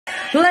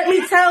Let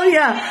me tell you,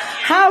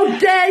 how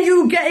dare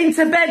you get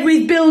into bed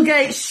with Bill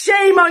Gates?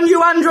 Shame on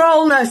you, Andrew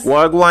Holness.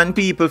 Wagwan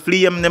people,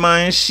 flame them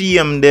and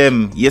shame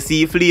them. You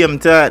see flame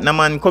that, na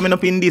man, coming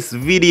up in this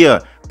video.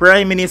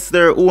 Prime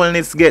Minister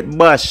Holness get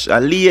bashed.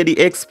 A lady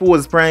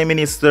exposed Prime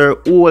Minister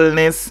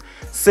Holness,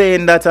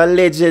 saying that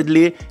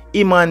allegedly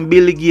him and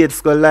Bill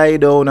Gates go lie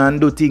down and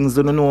do things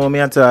you don't know me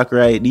attack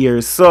right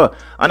there. So,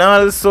 and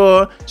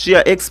also she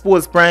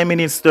exposed Prime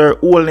Minister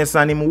Holness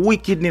and him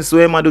wickedness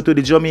where him do to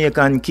the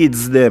Jamaican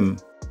kids them.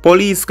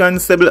 Police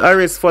constable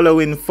arrest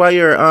following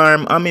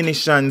firearm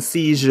ammunition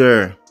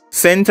seizure.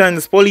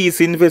 Sentence police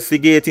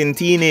investigating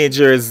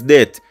teenagers'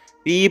 death.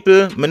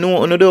 People, I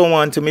know you don't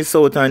want to miss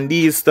out on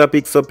these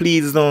topics, so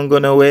please don't go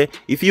nowhere.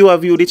 If you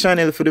have viewed the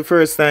channel for the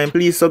first time,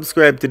 please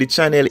subscribe to the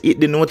channel, hit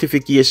the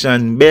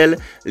notification bell,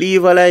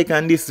 leave a like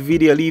on this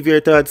video, leave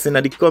your thoughts in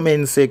the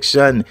comment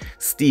section.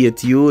 Stay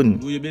tuned.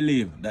 Do you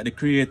believe that the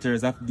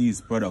creators of these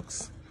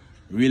products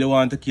really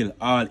want to kill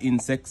all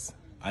insects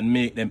and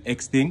make them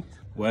extinct?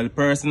 Well,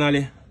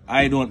 personally,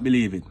 I don't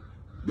believe it.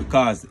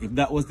 Because if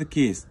that was the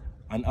case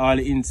and all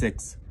the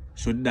insects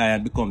should die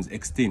and becomes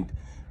extinct,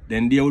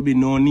 then there would be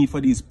no need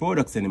for these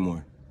products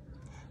anymore.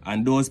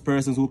 And those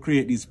persons who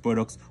create these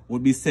products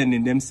would be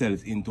sending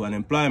themselves into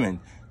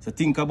unemployment. So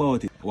think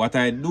about it. What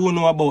I do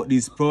know about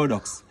these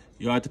products,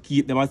 you have to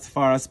keep them as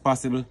far as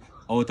possible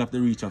out of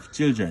the reach of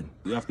children.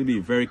 You have to be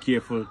very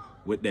careful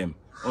with them.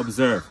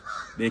 Observe,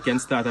 they can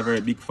start a very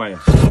big fire.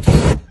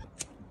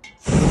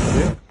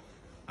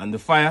 And the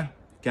fire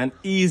can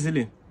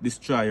easily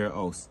destroy your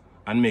house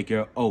and make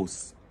your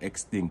house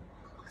extinct.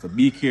 So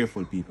be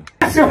careful, people.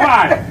 I'm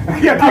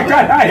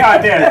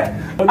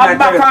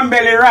back on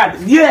belly rat.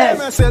 Yes.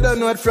 I said, don't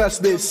know what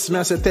first this.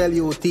 I said, tell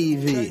you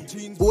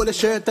TV. Hold the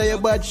shirt of your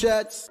bad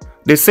shots.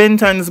 The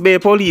Sentence Bay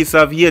police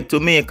have yet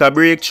to make a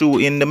breakthrough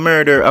in the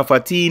murder of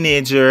a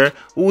teenager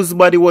whose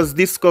body was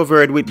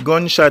discovered with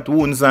gunshot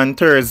wounds on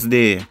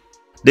Thursday.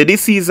 The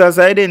deceased is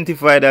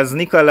identified as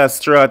Nicholas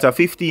Stratt, a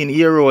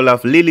 15-year-old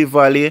of Lily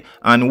Valley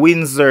and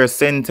Windsor,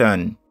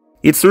 Senton.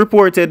 It's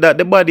reported that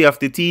the body of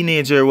the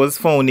teenager was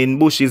found in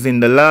bushes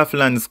in the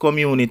Laughlands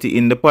community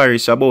in the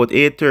parish about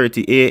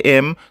 8:30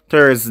 a.m.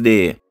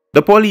 Thursday.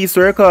 The police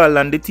were called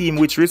and the team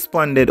which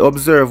responded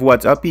observed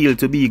what appeared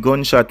to be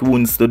gunshot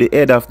wounds to the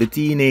head of the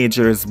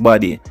teenager's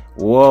body.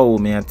 Wow,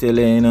 me I tell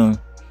you, know,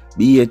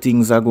 be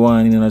things are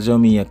going on in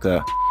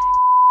Jamaica.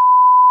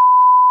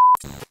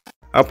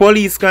 A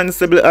police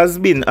constable has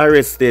been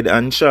arrested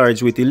and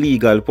charged with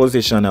illegal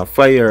possession of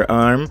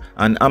firearm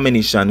and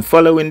ammunition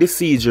following the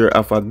seizure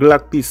of a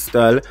Glock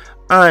pistol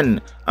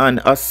and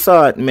an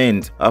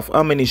assortment of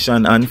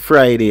ammunition on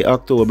Friday,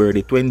 October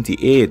the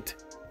 28th.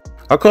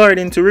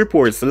 According to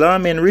reports,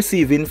 lawmen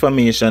received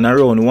information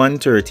around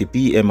 1:30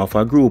 p.m. of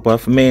a group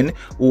of men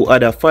who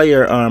had a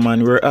firearm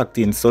and were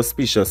acting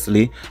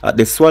suspiciously at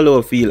the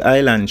Swallowfield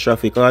Island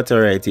Traffic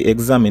Authority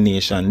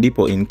Examination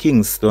Depot in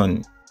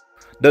Kingston.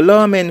 The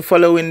lawmen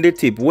following the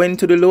tip went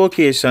to the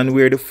location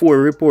where the four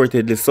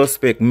reportedly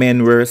suspect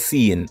men were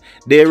seen.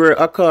 They were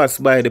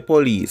accosted by the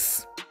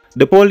police.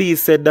 The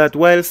police said that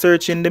while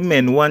searching the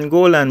men, one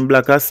Golan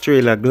Black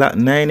Australia Glock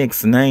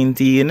 9X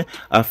 19,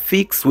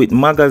 affixed with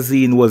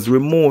magazine, was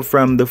removed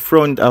from the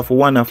front of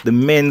one of the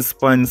men's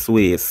pants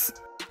waist.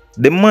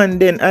 The man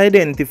then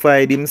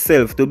identified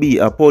himself to be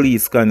a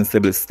police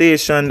constable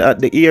stationed at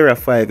the Area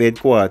 5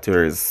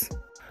 headquarters.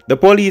 The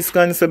police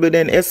constable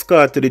then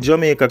escorted to the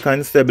Jamaica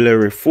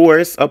Constabulary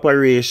Force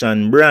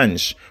Operation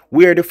Branch,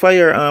 where the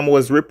firearm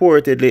was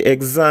reportedly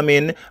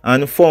examined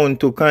and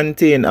found to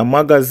contain a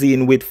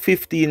magazine with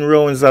 15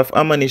 rounds of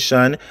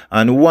ammunition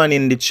and one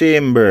in the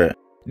chamber.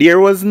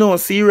 There was no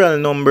serial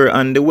number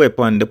on the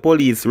weapon, the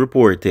police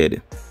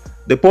reported.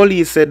 The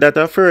police said that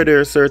a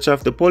further search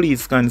of the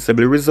police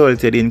constable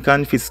resulted in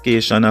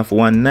confiscation of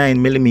one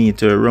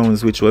 9mm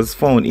rounds which was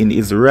found in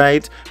his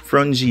right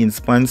front jeans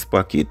pants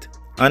pocket,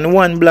 and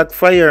one black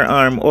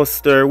firearm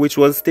holster which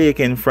was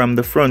taken from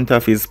the front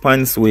of his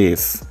pants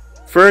waist.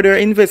 Further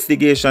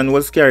investigation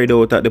was carried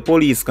out at the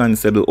police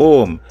constable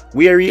home,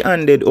 where he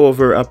handed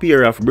over a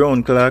pair of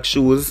brown Clark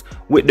shoes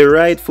with the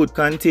right foot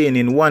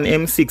containing one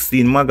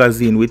M16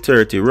 magazine with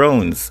 30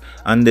 rounds,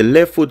 and the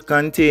left foot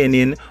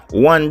containing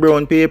one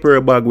brown paper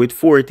bag with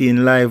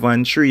 14 live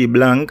and 3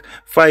 blank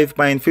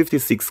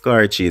 5.56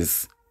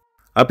 cartridges.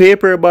 A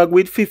paper bag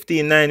with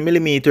 15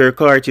 9mm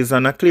cartridges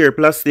and a clear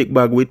plastic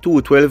bag with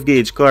 2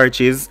 12-gauge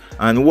cartridges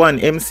and one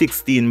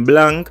M16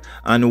 blank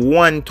and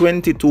one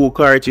 22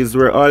 cartridges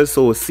were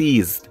also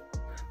seized.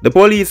 The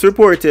police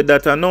reported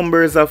that a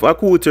numbers of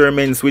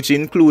accoutrements which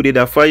included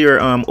a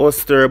firearm,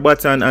 holster,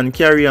 baton and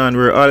carry-on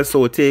were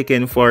also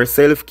taken for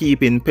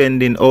self-keeping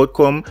pending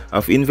outcome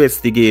of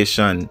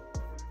investigation.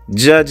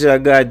 Jaja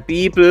God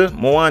people,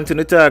 I want you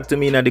to talk to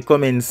me in the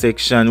comment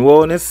section. What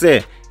wanna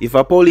say? If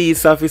a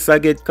police officer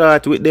get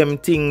caught with them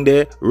thing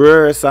there,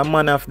 worse a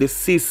man of the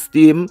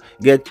system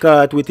get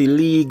caught with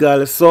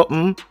illegal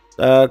something,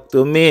 talk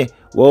to me.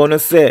 What wanna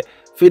say?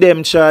 For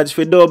them charge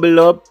for double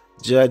up,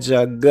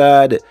 Jaja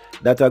God.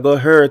 that I go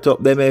hurt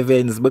up them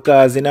events,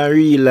 because in a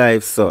real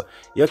life, so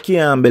you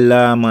can't be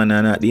lawman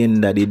and at the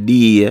end of the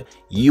day,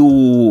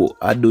 you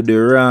do the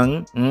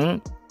wrong.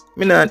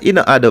 It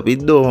don't add up.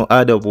 It don't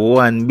add up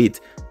one bit.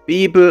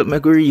 People,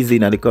 make a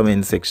reason in the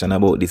comment section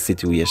about this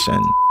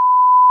situation.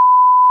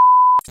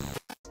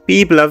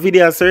 People, a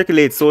video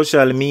circulate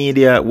social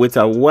media with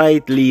a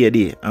white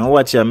lady. And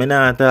watch ya, me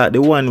not talk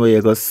the one where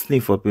you go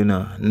sniff up, you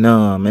know.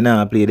 No, me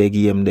not play the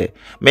game there.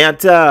 Me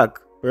attack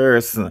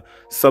person.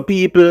 So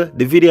people,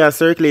 the video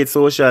circulate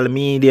social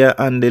media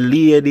and the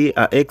lady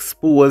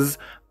Exp0sed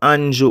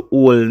Andrew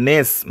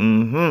Holness.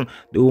 The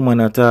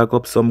woman attack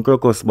up some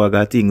crocus bag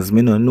of things.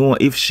 Me no know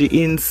if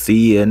she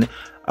insane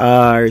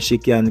or she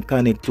can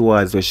connect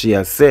towards what she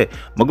has said.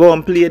 I go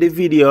and play the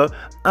video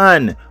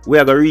and we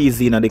are going to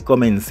reason in the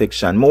comment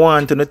section. I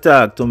want to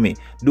talk to me.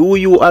 Do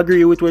you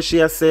agree with what she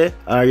has said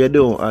or you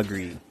don't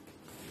agree?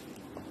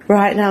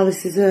 Right now,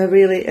 this is a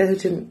really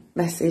urgent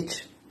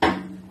message.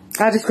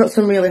 I just got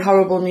some really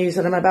horrible news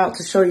and I'm about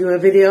to show you a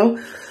video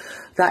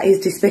that is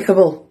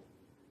despicable.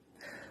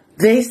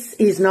 This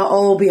is not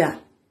Obeah.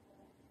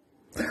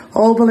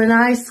 Oberlin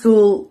High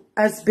School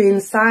has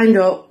been signed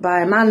up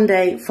by a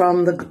mandate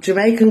from the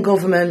Jamaican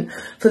government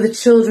for the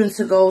children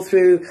to go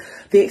through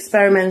the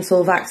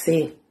experimental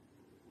vaccine.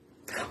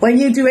 When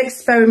you do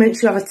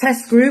experiments, you have a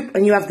test group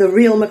and you have the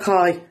real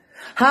McCoy.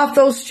 Half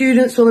those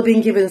students will have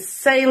been given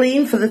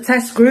saline for the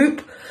test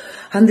group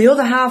and the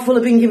other half will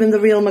have been given the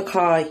real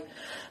McCoy.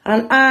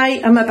 And I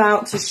am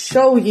about to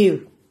show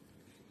you.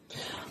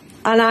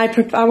 And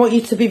I want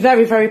you to be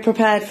very, very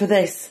prepared for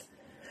this.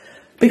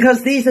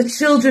 Because these are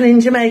children in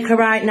Jamaica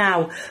right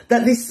now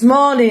that this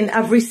morning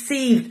have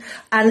received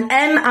an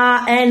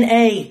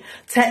mRNA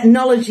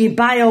technology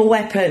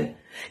bioweapon.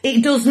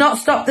 It does not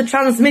stop the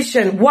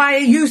transmission. Why are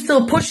you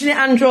still pushing it,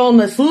 Andrew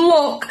Holness?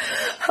 Look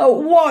at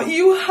what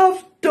you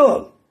have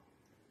done.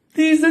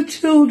 These are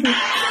children.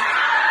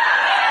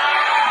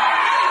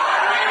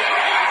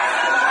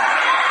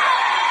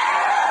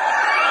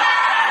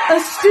 A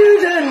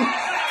student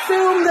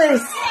filmed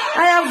this.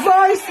 I have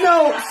voice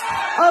notes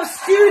of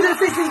students.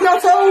 This is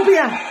not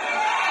Obeah.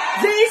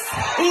 This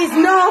is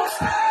not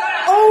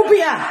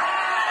Obeah.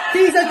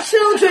 These are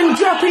children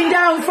dropping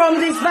down from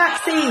this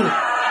vaccine.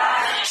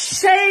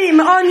 Shame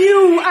on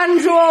you,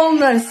 Andrew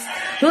Holness.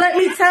 Let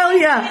me tell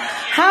you,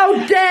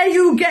 how dare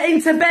you get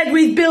into bed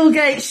with Bill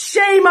Gates?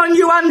 Shame on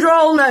you, Andrew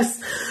Holness.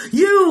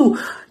 You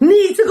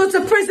need to go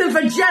to prison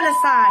for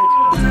genocide.